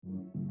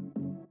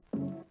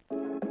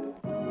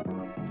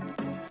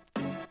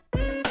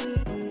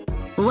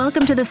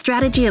Welcome to the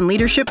Strategy and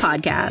Leadership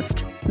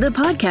Podcast, the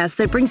podcast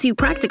that brings you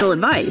practical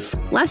advice,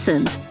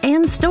 lessons,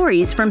 and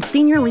stories from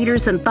senior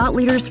leaders and thought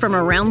leaders from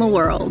around the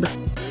world.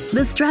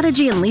 The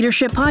Strategy and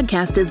Leadership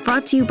Podcast is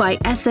brought to you by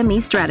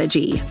SME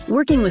Strategy,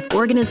 working with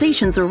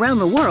organizations around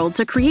the world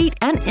to create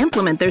and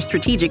implement their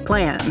strategic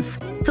plans.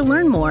 To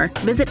learn more,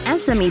 visit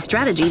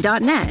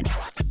SMEstrategy.net.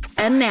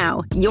 And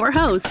now, your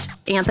host,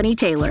 Anthony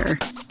Taylor.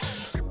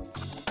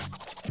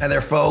 Hi there,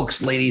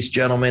 folks, ladies,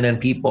 gentlemen, and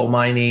people.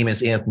 My name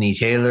is Anthony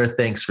Taylor.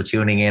 Thanks for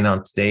tuning in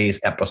on today's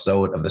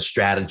episode of the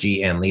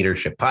Strategy and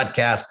Leadership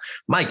Podcast.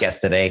 My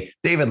guest today,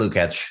 David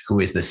Lukacs, who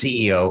is the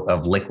CEO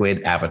of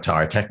Liquid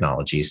Avatar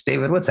Technologies.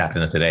 David, what's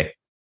happening today?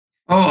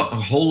 Oh, a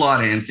whole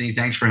lot, Anthony.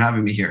 Thanks for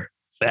having me here.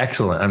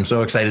 Excellent. I'm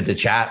so excited to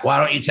chat. Why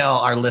don't you tell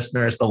our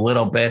listeners a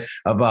little bit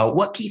about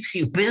what keeps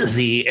you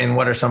busy and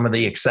what are some of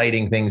the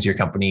exciting things your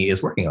company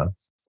is working on?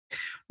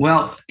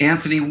 Well,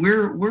 Anthony,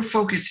 we're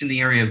focused in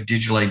the area of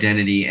digital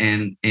identity.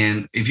 And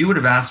if you would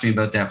have asked me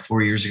about that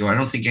 4 years ago, I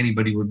don't think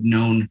anybody would have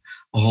known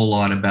a whole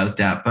lot about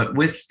that. But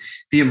with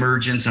the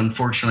emergence,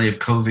 unfortunately, of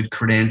COVID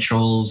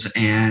credentials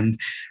and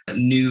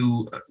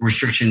new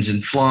restrictions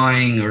in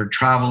flying or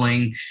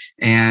traveling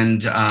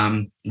and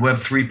Web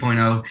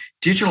 3.0,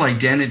 digital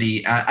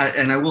identity,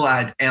 and I will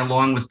add,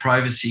 along with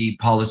privacy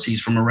policies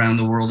from around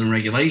the world and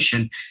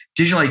regulation,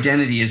 digital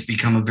identity has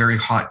become a very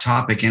hot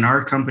topic. And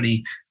our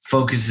company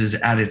focuses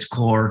at its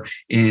core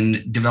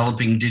in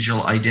developing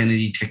digital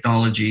identity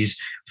technologies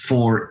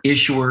for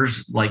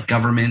issuers like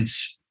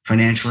governments,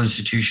 financial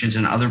institutions,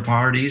 and other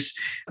parties,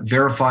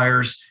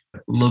 verifiers,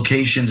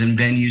 locations and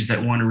venues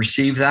that want to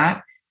receive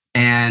that,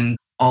 and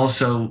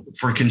also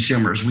for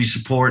consumers. We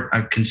support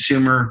a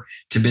consumer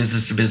to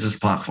business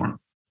platform.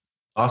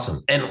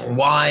 Awesome. And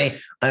why?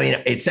 I mean,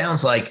 it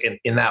sounds like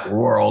in that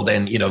world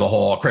and, the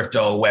whole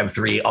crypto,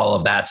 Web3, all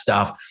of that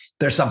stuff,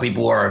 there's some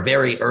people who are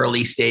very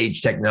early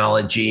stage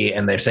technology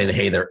and they say that,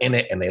 hey, they're in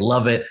it and they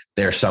love it.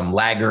 There's some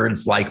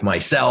laggards like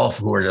myself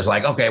who are just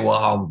like, okay, well,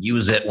 I'll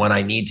use it when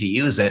I need to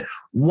use it.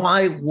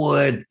 Why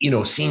would,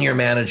 senior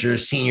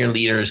managers, senior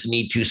leaders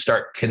need to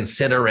start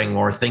considering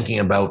or thinking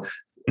about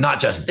not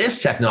just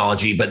this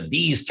technology, but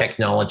these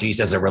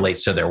technologies as it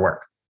relates to their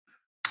work?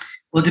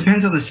 Well, it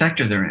depends on the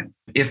sector they're in.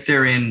 If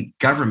they're in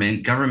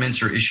government, governments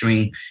are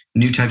issuing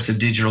new types of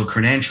digital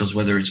credentials,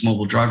 whether it's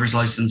mobile driver's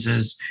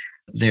licenses.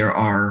 There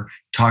are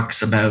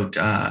talks about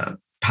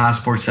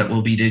passports that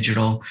will be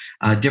digital,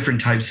 different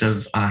types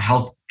of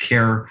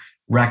healthcare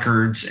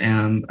records.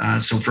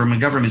 So from a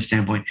government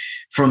standpoint,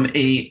 from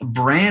a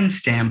brand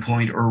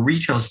standpoint or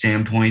retail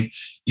standpoint,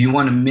 you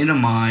want to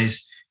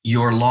minimize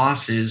your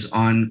losses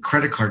on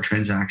credit card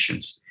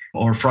transactions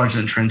or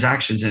fraudulent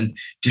transactions, and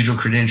digital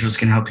credentials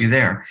can help you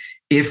there.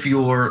 If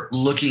you're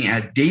looking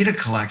at data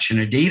collection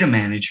or data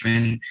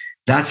management,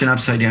 that's an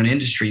upside down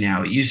industry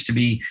now. It used to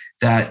be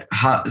that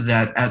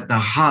at the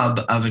hub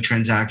of a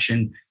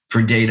transaction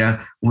for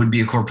data would be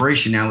a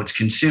corporation. Now it's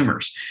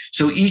consumers.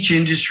 So each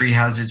industry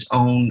has its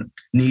own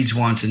needs,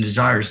 wants, and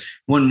desires.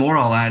 One more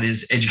I'll add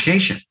is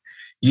education.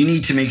 You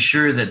need to make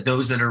sure that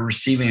those that are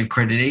receiving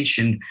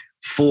accreditation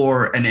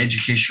for an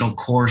educational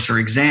course or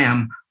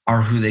exam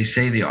are who they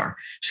say they are.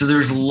 So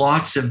there's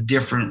lots of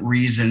different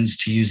reasons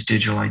to use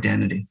digital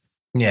identity.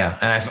 Yeah.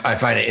 And I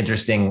find it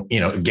interesting,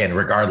 again,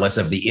 regardless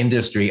of the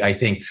industry, I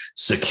think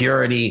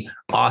security,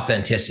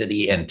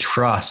 authenticity, and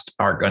trust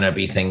are going to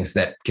be things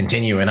that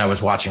continue. And I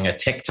was watching a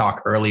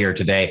TikTok earlier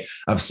today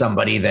of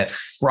somebody that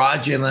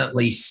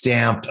fraudulently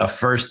stamped a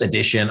first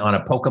edition on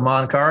a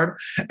Pokemon card.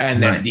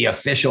 And then the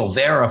official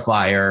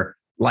verifier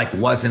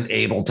wasn't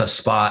able to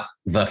spot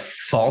the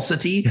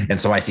falsity. And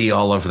so I see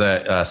all of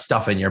the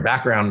stuff in your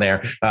background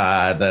there,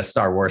 the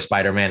Star Wars,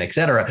 Spider-Man, et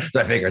cetera.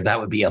 So I figured that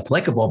would be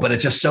applicable, but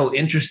it's just so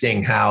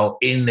interesting how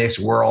in this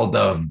world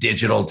of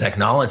digital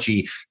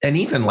technology, and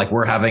even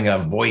we're having a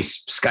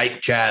voice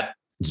Skype chat,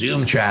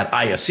 Zoom chat,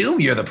 I assume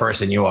you're the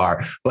person you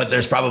are, but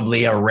there's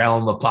probably a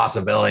realm of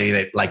possibility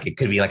that it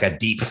could be a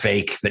deep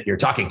fake that you're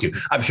talking to.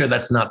 I'm sure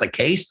that's not the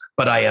case,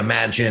 but I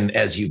imagine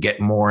as you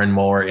get more and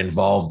more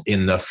involved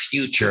in the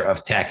future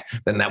of tech,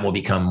 then that will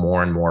become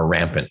more and more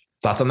rampant.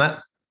 Thoughts on that?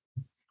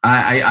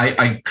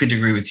 I couldn't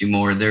agree with you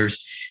more.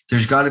 There's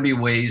got to be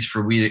ways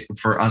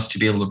for us to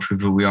be able to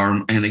prove who we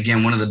are. And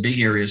again, one of the big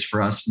areas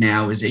for us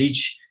now is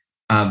age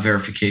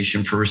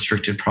verification for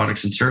restricted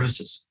products and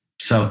services.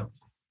 So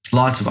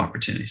lots of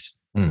opportunities.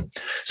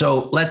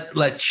 So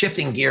let's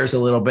shifting gears a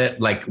little bit.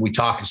 We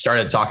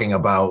started talking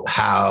about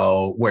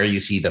where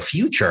you see the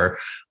future.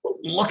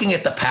 Looking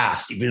at the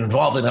past, you've been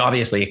involved in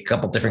obviously a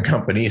couple different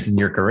companies in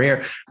your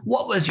career.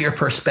 What was your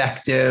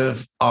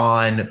perspective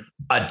on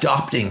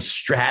adopting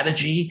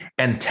strategy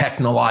and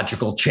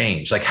technological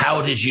change?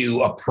 How did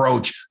you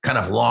approach kind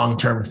of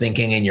long-term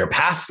thinking in your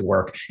past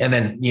work? And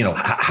then,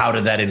 how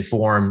did that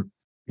inform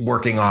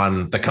working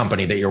on the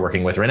company that you're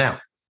working with right now?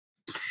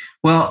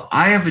 Well,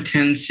 I have a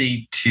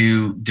tendency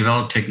to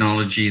develop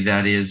technology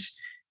that is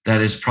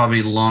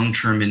probably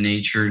long-term in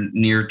nature,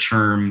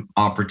 near-term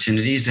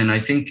opportunities. And I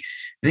think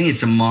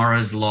it's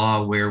Amara's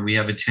law where we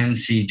have a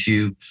tendency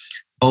to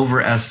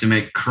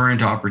overestimate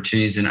current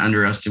opportunities and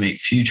underestimate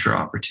future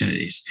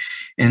opportunities.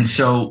 And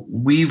so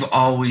we've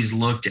always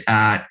looked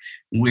at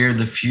where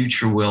the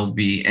future will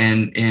be.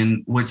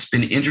 And what's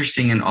been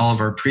interesting in all of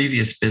our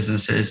previous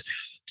businesses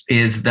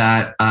is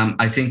that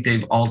I think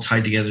they've all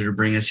tied together to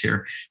bring us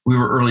here. We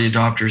were early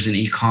adopters in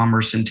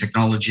e-commerce and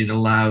technology that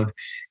allowed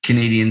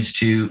Canadians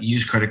to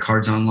use credit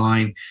cards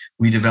online.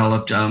 We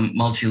developed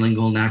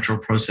multilingual natural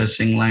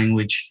processing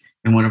language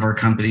in one of our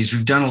companies.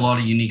 We've done a lot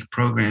of unique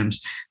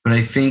programs, but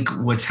I think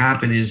what's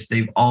happened is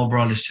they've all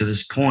brought us to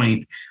this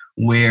point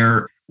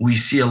where we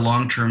see a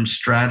long-term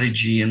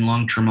strategy and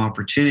long-term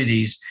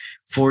opportunities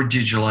for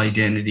digital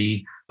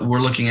identity. We're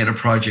looking at a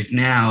project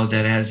now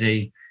that has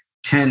a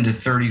 10 to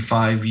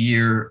 35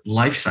 year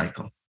life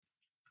cycle.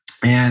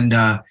 And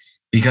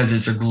because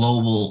it's a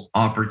global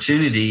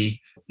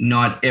opportunity,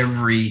 not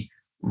every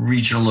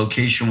regional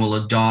location will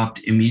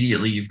adopt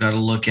immediately. You've got to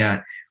look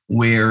at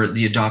where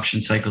the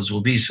adoption cycles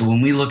will be. So when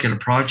we look at a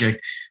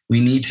project, we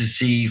need to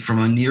see from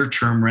a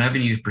near-term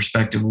revenue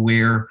perspective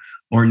where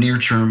or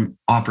near-term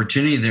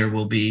opportunity there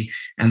will be,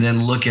 and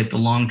then look at the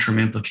long-term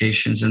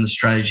implications and the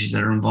strategies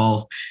that are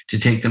involved to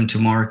take them to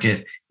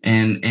market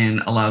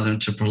and allow them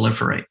to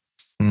proliferate.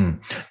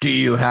 Do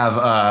you have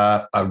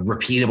a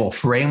repeatable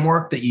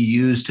framework that you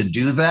use to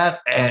do that?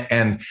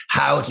 And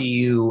how do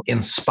you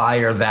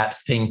inspire that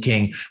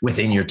thinking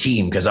within your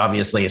team? Because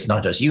obviously it's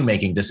not just you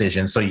making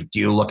decisions. So do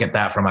you look at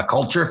that from a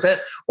culture fit,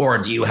 or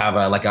do you have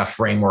a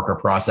framework or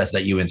process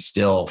that you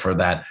instill for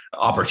that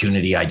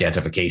opportunity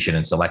identification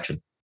and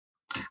selection?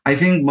 I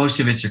think most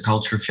of it's a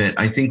culture fit.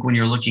 I think when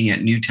you're looking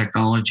at new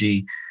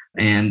technology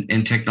and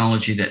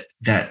technology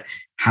that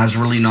has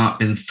really not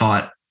been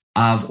thought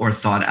of or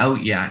thought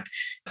out yet,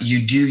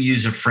 you do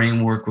use a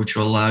framework which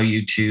will allow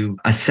you to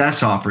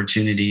assess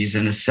opportunities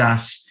and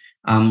assess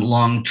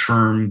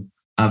long-term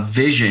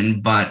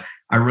vision. But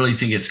I really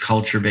think it's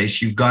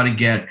culture-based. You've got to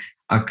get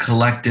a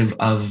collective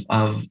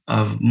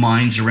of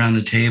minds around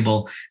the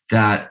table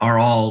that are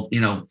all,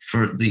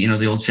 for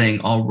the old saying,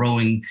 all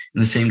rowing in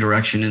the same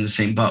direction in the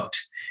same boat.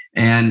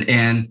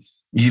 And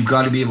you've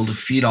got to be able to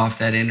feed off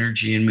that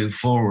energy and move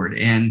forward.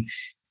 And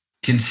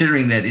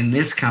considering that in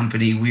this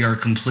company, we are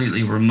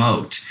completely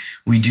remote.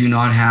 We do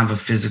not have a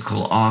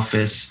physical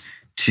office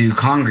to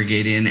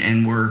congregate in,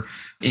 and we're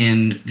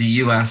in the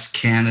US,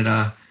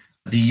 Canada,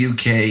 the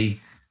UK,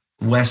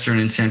 Western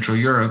and Central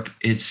Europe.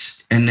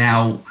 And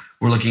now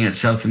we're looking at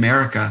South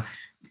America.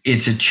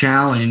 It's a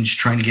challenge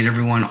trying to get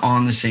everyone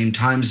on the same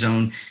time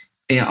zone,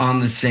 on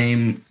the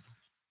same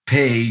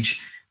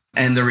page,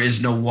 and there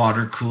is no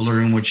water cooler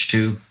in which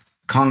to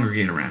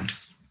congregate around.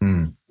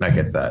 I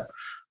get that.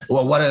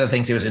 Well, one of the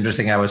things that was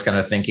interesting, I was kind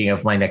of thinking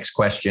of my next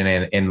question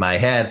in my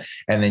head,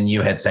 and then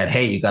you had said,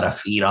 hey, you got to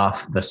feed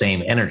off the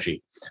same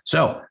energy.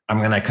 So I'm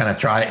going to kind of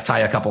tie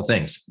a couple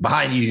things.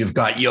 Behind you, you've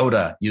got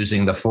Yoda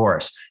using the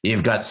Force.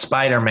 You've got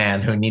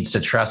Spider-Man who needs to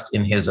trust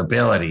in his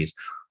abilities.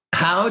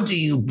 How do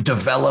you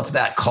develop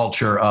that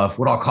culture of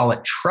what I'll call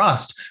it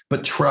trust,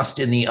 but trust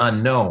in the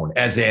unknown,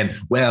 as in,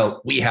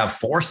 well, we have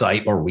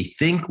foresight, or we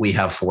think we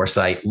have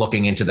foresight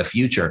looking into the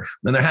future.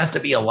 Then there has to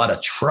be a lot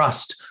of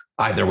trust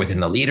either within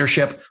the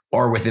leadership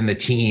or within the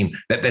team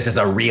that this is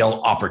a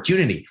real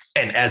opportunity.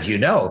 And as you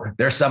know,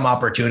 there's some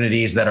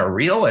opportunities that are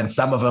real and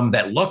some of them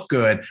that look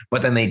good,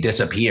 but then they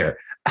disappear.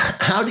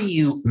 How do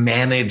you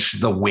manage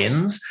the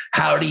wins?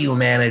 How do you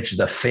manage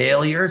the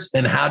failures?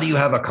 And how do you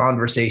have a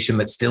conversation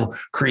that still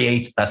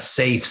creates a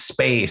safe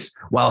space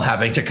while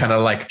having to kind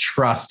of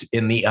trust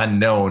in the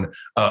unknown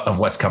of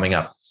what's coming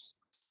up?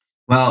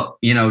 Well,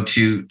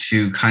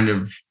 to kind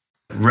of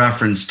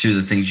reference to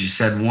the things you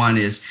said. One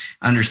is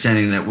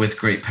understanding that with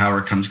great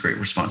power comes great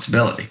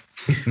responsibility,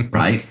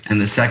 right?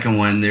 And the second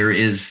one, there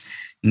is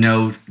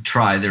no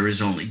try, there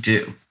is only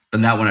do.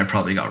 But that one I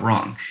probably got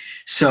wrong.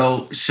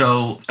 So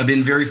I've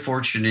been very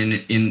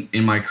fortunate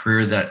in my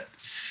career that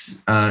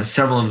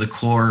several of the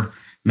core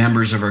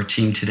members of our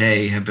team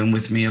today have been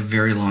with me a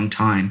very long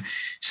time.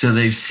 So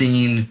they've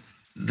seen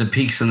the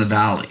peaks and the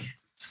valleys.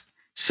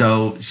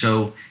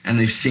 And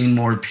they've seen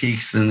more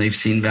peaks than they've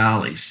seen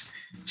valleys.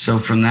 So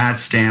from that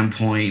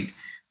standpoint,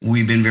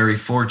 we've been very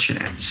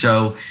fortunate.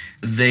 So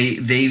they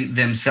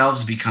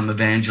themselves become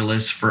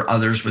evangelists for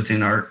others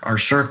within our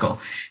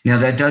circle. Now,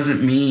 that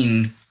doesn't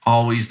mean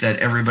always that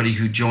everybody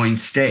who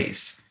joins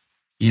stays.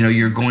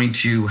 You're going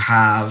to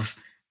have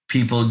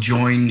people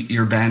join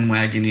your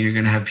bandwagon and you're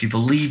going to have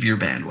people leave your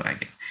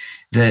bandwagon.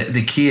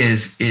 The key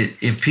is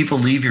if people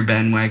leave your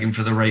bandwagon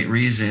for the right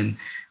reason,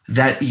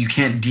 that you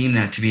can't deem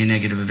that to be a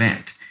negative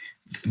event,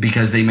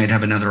 because they might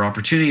have another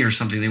opportunity or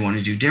something they want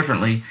to do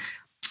differently.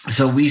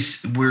 So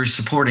we're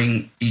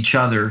supporting each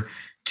other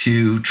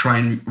to try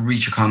and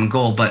reach a common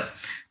goal. But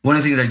one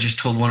of the things I just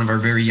told one of our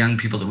very young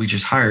people that we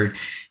just hired,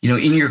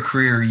 in your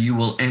career, you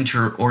will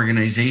enter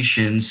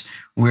organizations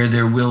where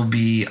there will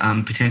be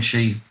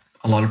potentially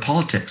a lot of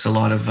politics, a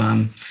lot of,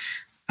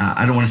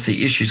 I don't want to say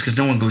issues, because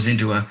no one goes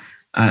into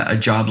a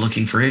job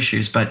looking for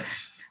issues. But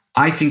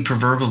I think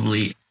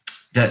proverbially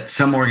that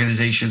some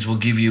organizations will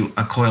give you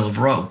a coil of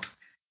rope.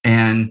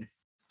 And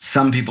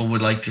some people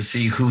would like to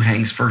see who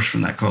hangs first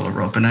from that coil of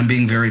rope. And I'm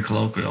being very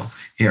colloquial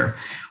here.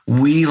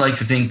 We like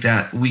to think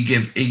that we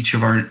give each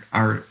of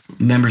our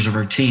members of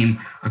our team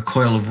a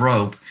coil of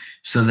rope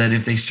so that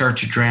if they start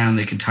to drown,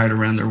 they can tie it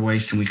around their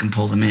waist and we can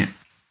pull them in.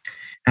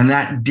 And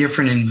that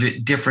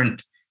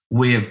different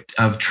way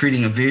of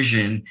treating a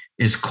vision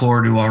is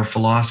core to our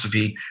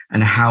philosophy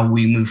and how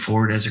we move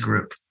forward as a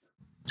group.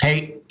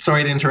 Hey,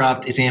 sorry to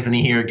interrupt. It's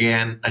Anthony here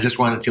again. I just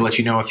wanted to let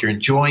you know if you're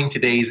enjoying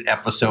today's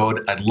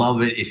episode, I'd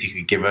love it if you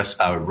could give us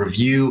a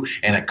review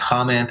and a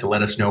comment to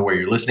let us know where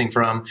you're listening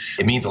from.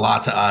 It means a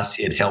lot to us.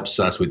 It helps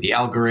us with the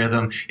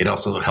algorithm. It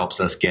also helps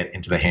us get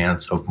into the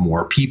hands of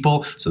more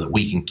people so that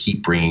we can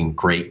keep bringing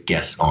great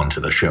guests onto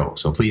the show.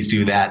 So please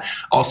do that.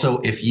 Also,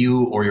 if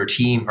you or your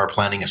team are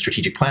planning a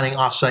strategic planning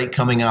offsite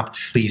coming up,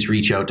 please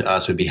reach out to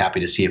us. We'd be happy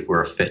to see if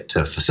we're a fit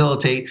to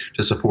facilitate,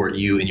 to support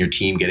you and your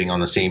team getting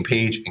on the same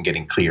page and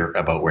getting clear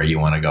about where you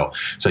want to go.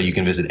 So you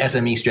can visit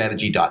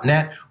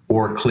smestrategy.net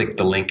or click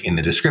the link in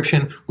the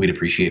description. We'd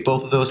appreciate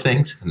both of those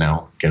things. And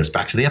now get us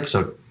back to the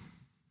episode.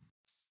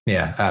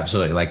 Yeah,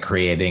 absolutely. Like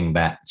creating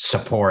that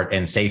support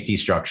and safety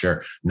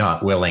structure,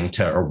 not willing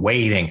to or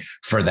waiting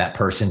for that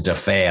person to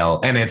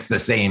fail. And it's the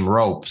same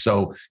rope.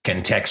 So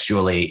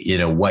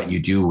contextually, what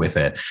you do with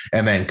it.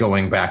 And then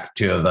going back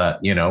to the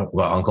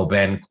Uncle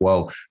Ben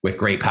quote, with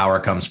great power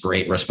comes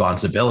great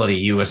responsibility.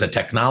 You as a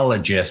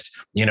technologist,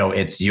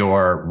 it's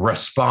your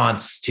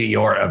response to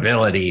your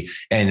ability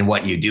and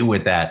what you do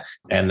with that.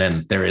 And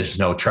then there is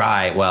no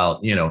try. Well,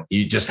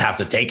 you just have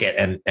to take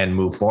it and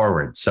move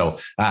forward. So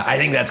I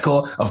think that's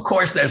cool. Of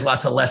course, there's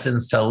lots of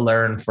lessons to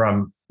learn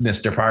from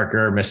Mr.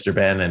 Parker, Mr.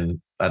 Ben,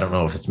 and I don't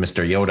know if it's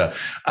Mr. Yoda,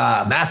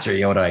 Master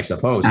Yoda, I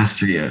suppose.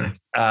 Master Yoda.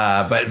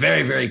 But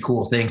very, very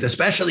cool things,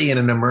 especially in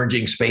an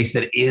emerging space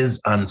that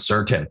is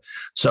uncertain.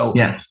 So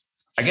yeah.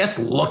 I guess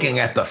looking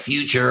at the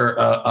future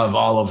of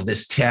all of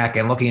this tech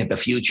and looking at the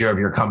future of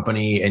your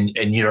company, and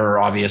you're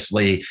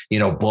obviously,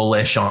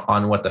 bullish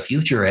on what the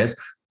future is.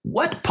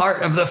 What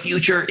part of the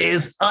future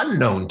is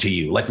unknown to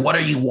you? Like, what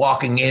are you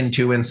walking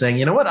into and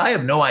saying, I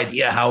have no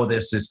idea how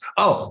this is.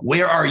 Oh,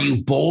 where are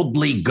you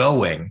boldly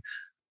going?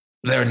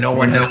 No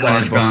one has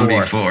gone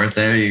before.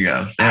 There you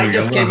go. I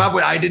just came up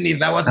with,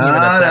 that wasn't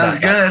even a setup. That was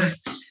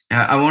good.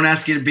 I won't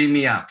ask you to beat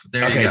me up.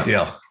 There you go. Okay,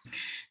 deal.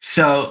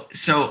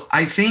 So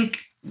I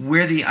think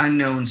where the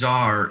unknowns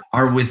are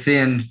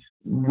within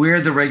where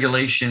the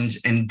regulations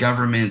and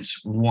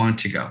governments want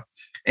to go.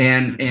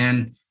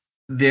 And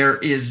there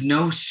is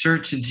no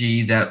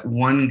certainty that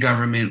one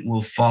government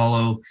will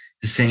follow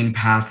the same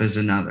path as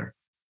another.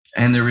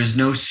 And there is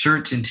no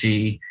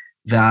certainty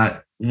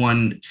that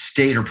one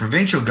state or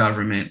provincial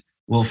government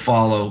will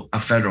follow a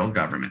federal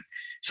government.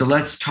 So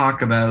let's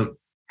talk about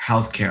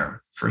healthcare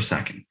for a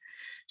second.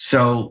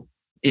 So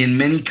in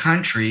many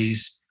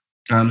countries,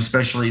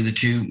 especially the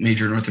two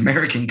major North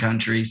American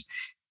countries,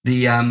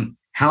 the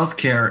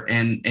healthcare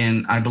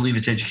and I believe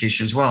it's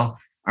education as well,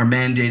 are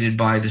mandated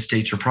by the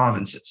states or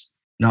provinces,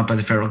 not by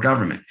the federal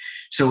government.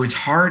 So it's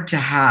hard to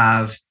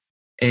have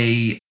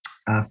a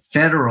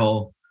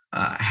federal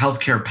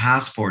healthcare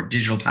passport,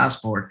 digital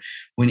passport,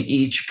 when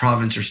each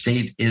province or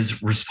state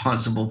is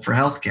responsible for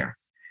healthcare.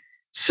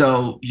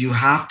 So you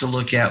have to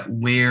look at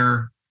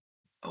where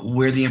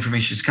the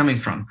information is coming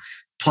from.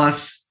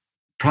 Plus,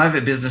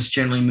 private business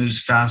generally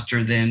moves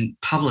faster than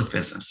public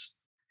business.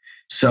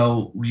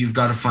 So you've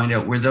got to find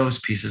out where those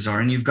pieces are,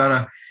 and you've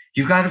got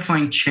to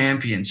find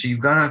champions. So you've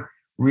got to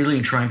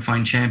really try and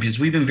find champions.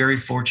 We've been very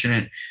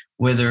fortunate,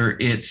 whether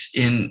it's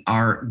in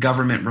our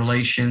government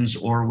relations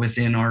or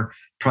within our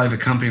private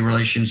company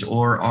relations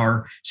or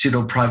our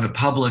pseudo private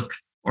public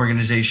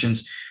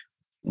organizations,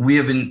 we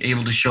have been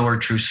able to show our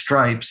true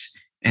stripes,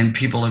 and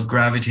people have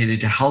gravitated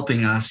to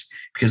helping us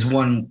because,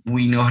 one,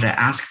 we know how to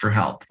ask for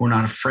help. We're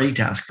not afraid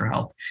to ask for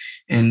help.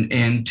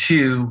 And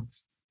two,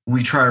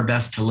 we try our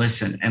best to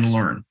listen and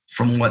learn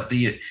from what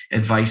the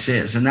advice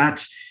is. And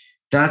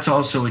that's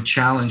also a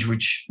challenge,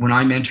 which when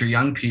I mentor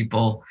young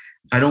people,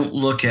 I don't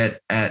look at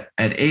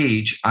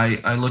age.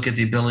 I look at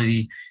the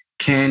ability.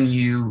 Can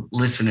you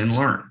listen and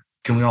learn?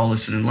 Can we all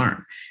listen and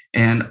learn?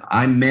 And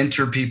I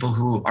mentor people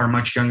who are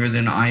much younger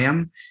than I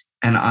am.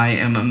 And I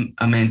am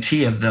a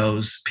mentee of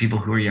those people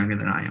who are younger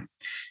than I am.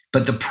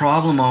 But the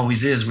problem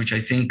always is, which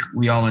I think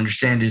we all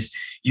understand, is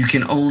you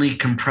can only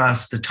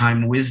compress the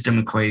time wisdom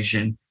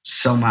equation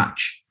so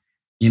much.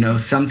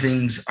 Some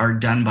things are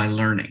done by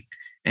learning.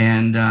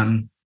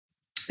 And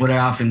what I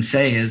often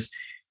say is,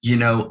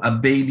 a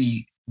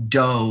baby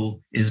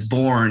doe is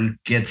born,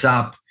 gets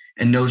up,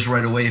 and knows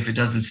right away if it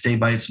doesn't stay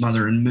by its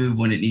mother and move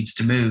when it needs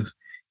to move,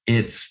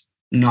 it's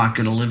not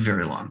going to live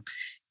very long.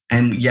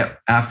 And yet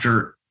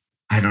after,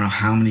 I don't know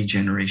how many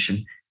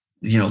generations,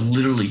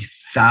 literally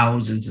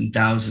thousands and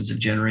thousands of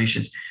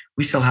generations,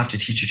 we still have to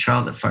teach a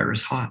child that fire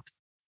is hot.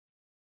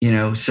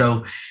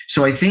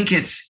 So I think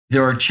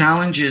there are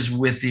challenges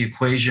with the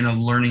equation of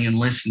learning and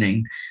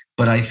listening,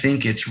 but I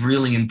think it's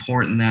really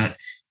important that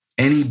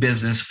any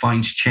business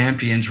finds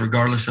champions,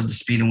 regardless of the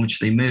speed in which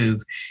they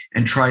move,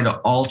 and try to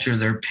alter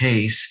their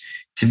pace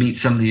to meet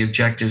some of the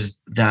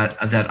objectives that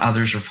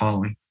others are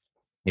following.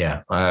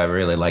 Yeah, I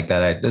really like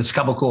that. There's a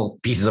couple cool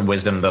pieces of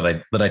wisdom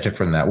that I took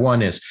from that.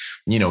 One is,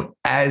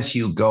 as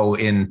you go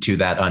into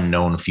that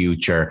unknown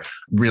future,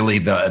 really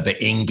the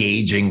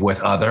engaging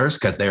with others,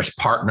 because there's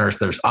partners,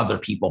 there's other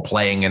people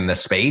playing in the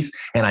space,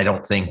 and I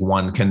don't think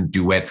one can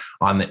do it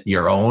on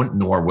your own,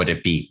 nor would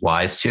it be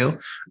wise to.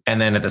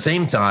 And then at the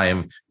same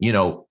time,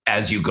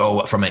 as you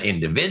go from an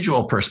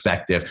individual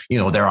perspective,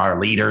 there are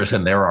leaders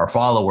and there are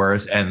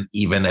followers, and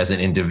even as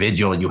an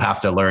individual, you have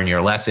to learn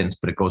your lessons.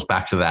 But it goes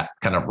back to that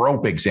kind of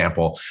rope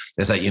example,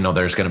 is that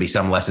there's going to be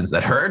some lessons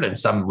that hurt and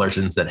some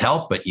lessons that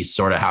help, but you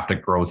sort of have to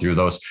grow through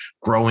those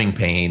growing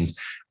pains.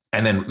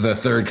 And then the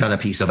third kind of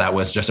piece of that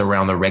was just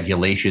around the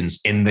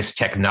regulations in this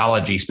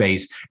technology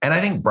space. And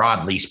I think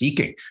broadly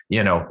speaking,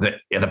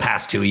 the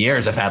past 2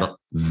 years have had a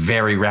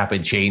very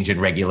rapid change in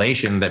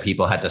regulation that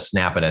people had to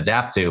snap and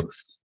adapt to.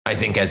 I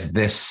think as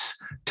this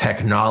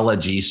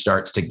technology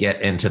starts to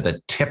get into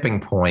the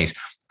tipping point,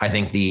 I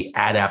think the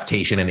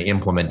adaptation and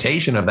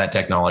implementation of that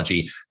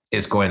technology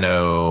is going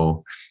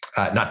to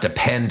not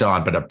depend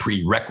on, but a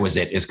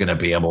prerequisite is going to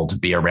be able to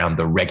be around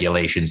the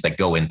regulations that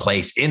go in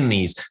place in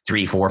these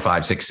 3, 4,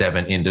 5, 6,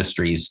 7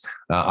 industries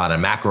on a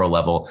macro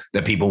level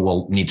that people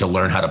will need to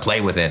learn how to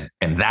play within.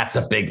 And that's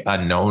a big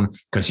unknown,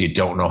 because you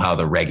don't know how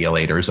the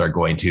regulators are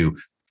going to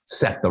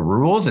set the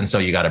rules. And so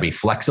you got to be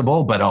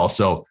flexible, but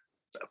also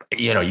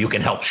you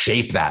can help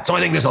shape that. So I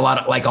think there's a lot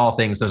of, like all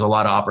things, there's a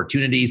lot of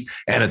opportunities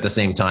and at the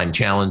same time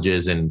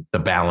challenges, and the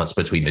balance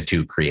between the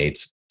two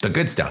creates the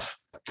good stuff.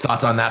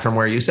 Thoughts on that from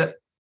where you sit?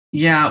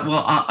 Yeah,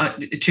 well,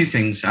 two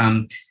things.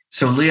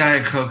 So Lee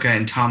Iacocca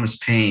and Thomas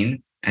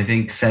Paine, I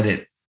think, said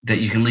it, that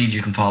you can lead,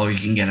 you can follow, you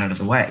can get out of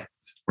the way,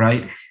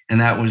 right?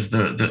 And that was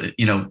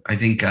I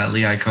think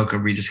Lee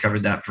Iacocca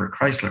rediscovered that for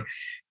Chrysler.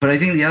 But I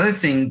think the other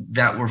thing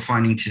that we're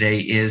finding today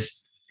is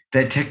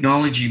that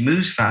technology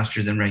moves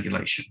faster than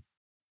regulation.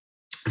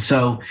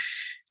 So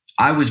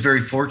I was very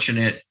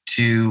fortunate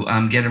to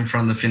get in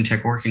front of the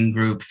FinTech Working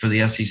Group for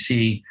the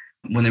SEC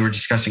when they were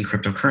discussing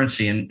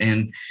cryptocurrency,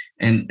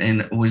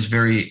 and was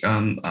very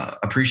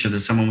appreciative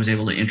that someone was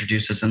able to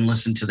introduce us and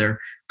listen to their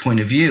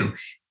point of view.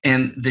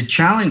 And the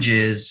challenge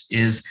is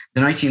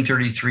the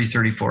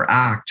 1933-34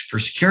 Act for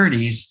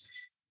securities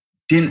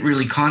didn't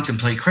really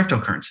contemplate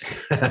cryptocurrency.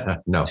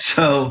 No.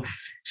 So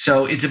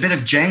it's a bit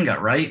of Jenga,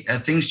 right?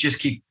 Things just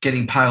keep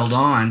getting piled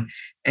on.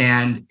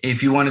 And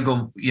if you want to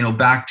go,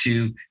 back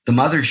to the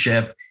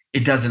mothership,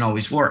 it doesn't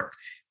always work.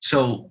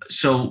 So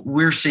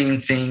we're seeing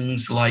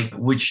things like,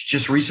 which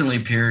just recently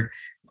appeared,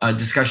 a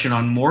discussion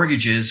on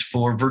mortgages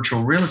for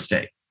virtual real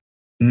estate.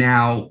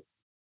 Now,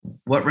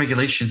 what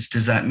regulations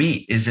does that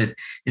meet? Is it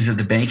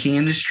the banking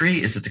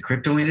industry? Is it the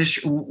crypto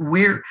industry?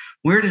 Where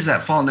does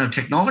that fall? Now,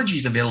 technology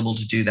is available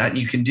to do that, and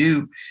you can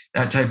do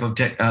that type of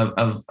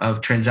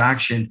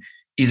transaction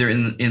either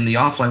in the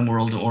offline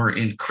world or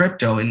in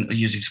crypto and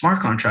using smart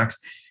contracts.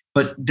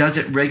 But does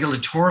it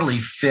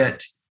regulatorily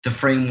fit the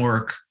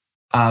framework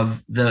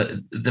of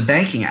the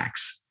banking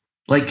acts?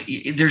 Like,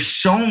 there's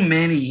so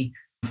many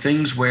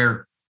things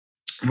where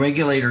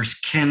regulators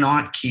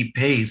cannot keep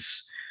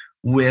pace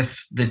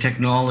with the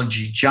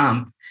technology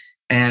jump.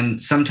 And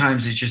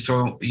sometimes it's just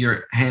throw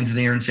your hands in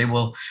the air and say,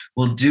 well,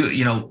 we'll do,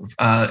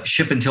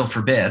 ship until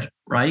forbid,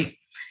 right?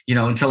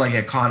 Until I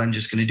get caught, I'm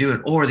just going to do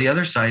it. Or the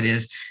other side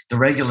is the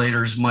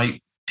regulators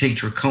might take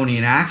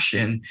draconian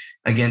action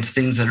against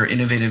things that are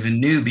innovative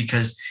and new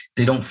because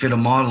they don't fit a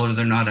model or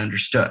they're not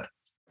understood.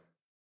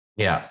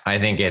 Yeah, I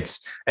think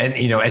and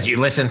as you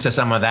listen to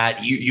some of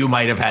that, you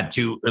might have had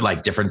two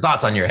different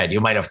thoughts on your head.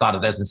 You might have thought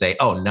of this and say,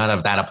 oh, none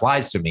of that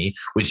applies to me,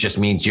 which just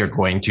means you're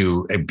going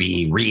to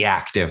be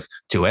reactive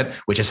to it,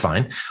 which is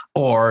fine.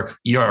 Or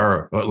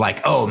you're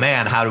like, oh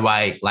man, how do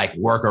I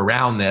work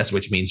around this?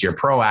 Which means you're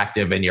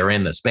proactive and you're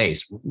in the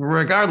space.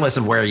 Regardless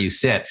of where you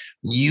sit,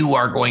 you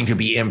are going to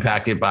be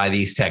impacted by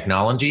these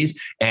technologies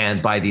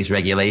and by these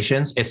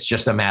regulations. It's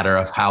just a matter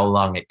of how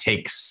long it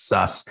takes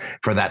us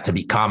for that to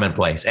be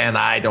commonplace. And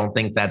I don't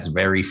think that's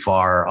very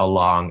far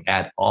along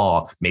at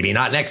all. Maybe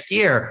not next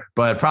year,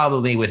 but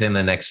probably within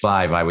the next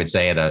 5, I would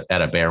say at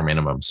a bare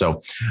minimum.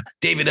 So,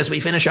 David, as we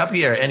finish up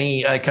here,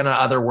 any kind of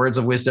other words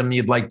of wisdom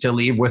you'd like to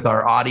leave with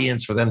our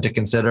audience for them to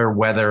consider,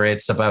 whether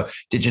it's about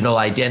digital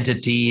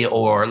identity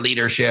or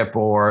leadership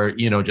or,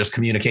 just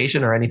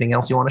communication or anything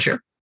else you want to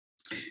share?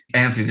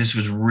 Anthony, this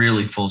was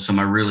really fulsome.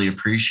 I really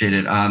appreciate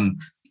it.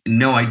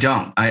 No, I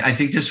don't. I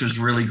think this was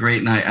really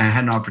great. And I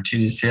had an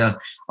opportunity to say a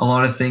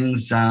lot of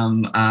things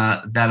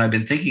that I've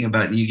been thinking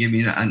about. And you gave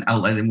me an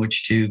outlet in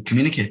which to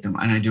communicate them.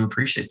 And I do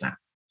appreciate that.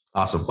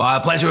 Awesome. Well,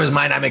 the pleasure was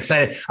mine. I'm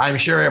excited. I'm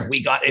sure if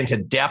we got into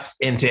depth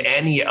into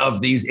any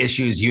of these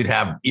issues, you'd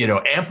have,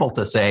 ample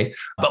to say.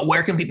 But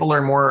where can people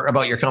learn more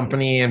about your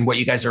company and what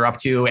you guys are up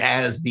to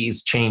as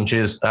these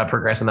changes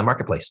progress in the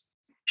marketplace?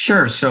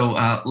 Sure. So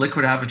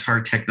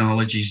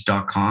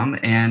liquidavatartechnologies.com.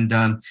 And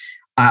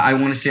I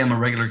want to say I'm a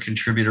regular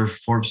contributor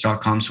for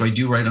Forbes.com. So I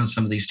do write on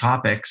some of these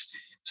topics.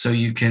 So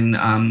you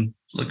can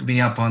look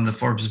me up on the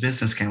Forbes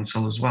Business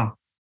Council as well.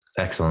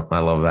 Excellent. I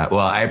love that.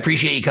 Well, I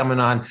appreciate you coming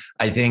on.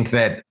 I think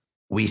that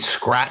we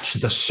scratch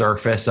the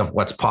surface of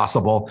what's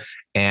possible.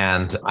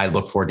 And I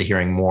look forward to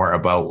hearing more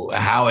about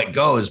how it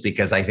goes,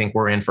 because I think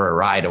we're in for a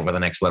ride over the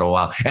next little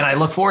while. And I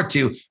look forward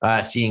to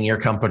seeing your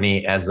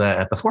company as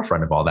at the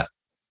forefront of all that.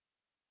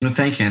 Well,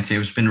 thank you, Anthony.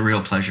 It's been a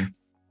real pleasure.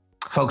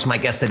 Folks, my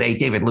guest today,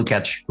 David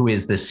Lukacs, who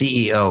is the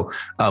CEO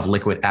of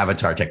Liquid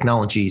Avatar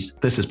Technologies.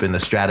 This has been the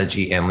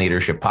Strategy and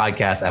Leadership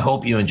Podcast. I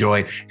hope you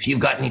enjoyed. If you've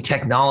got any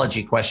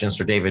technology questions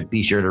for David,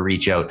 be sure to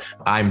reach out.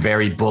 I'm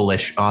very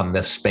bullish on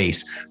this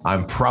space.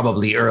 I'm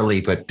probably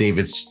early, but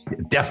David's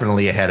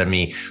definitely ahead of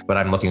me, but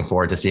I'm looking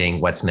forward to seeing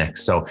what's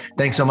next. So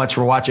thanks so much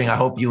for watching. I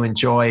hope you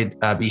enjoyed.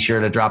 Be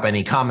sure to drop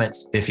any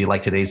comments if you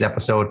like today's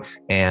episode,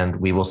 and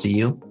we will see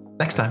you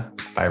next time.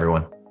 Bye,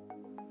 everyone.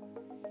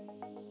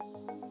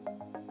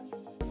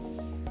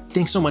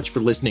 Thanks so much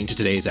for listening to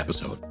today's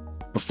episode.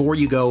 Before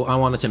you go, I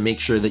wanted to make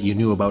sure that you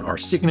knew about our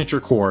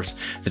signature course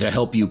that'll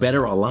help you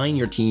better align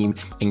your team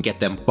and get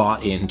them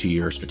bought into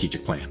your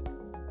strategic plan.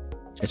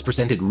 It's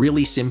presented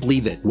really simply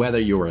that whether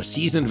you're a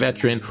seasoned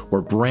veteran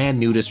or brand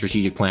new to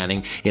strategic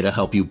planning, it'll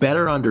help you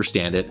better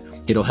understand it,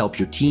 it'll help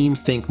your team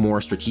think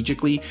more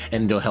strategically,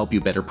 and it'll help you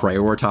better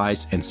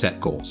prioritize and set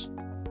goals.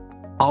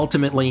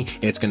 Ultimately,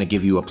 it's going to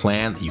give you a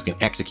plan that you can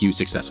execute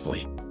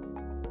successfully.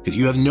 Because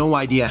you have no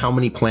idea how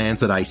many plans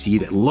that I see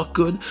that look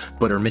good,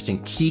 but are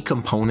missing key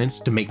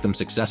components to make them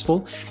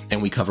successful, and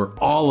we cover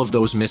all of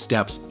those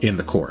missteps in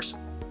the course.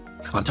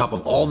 On top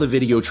of all the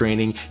video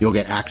training, you'll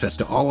get access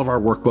to all of our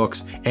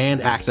workbooks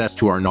and access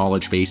to our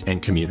knowledge base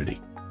and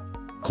community.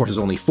 The course is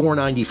only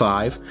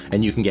 $4.95,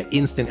 and you can get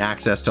instant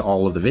access to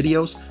all of the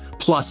videos,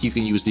 plus you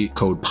can use the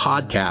code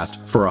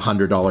PODCAST for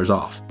 $100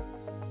 off.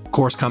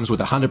 Course comes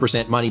with a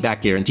 100% money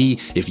back guarantee.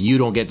 If you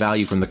don't get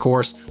value from the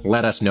course,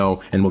 let us know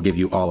and we'll give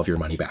you all of your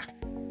money back.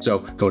 So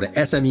go to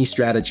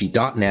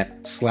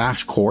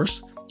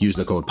smestrategy.net/course, use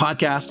the code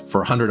podcast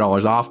for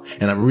 $100 off.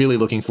 And I'm really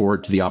looking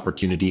forward to the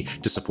opportunity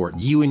to support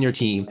you and your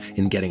team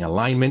in getting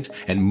alignment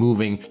and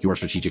moving your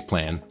strategic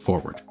plan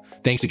forward.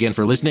 Thanks again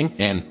for listening,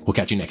 and we'll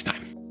catch you next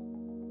time.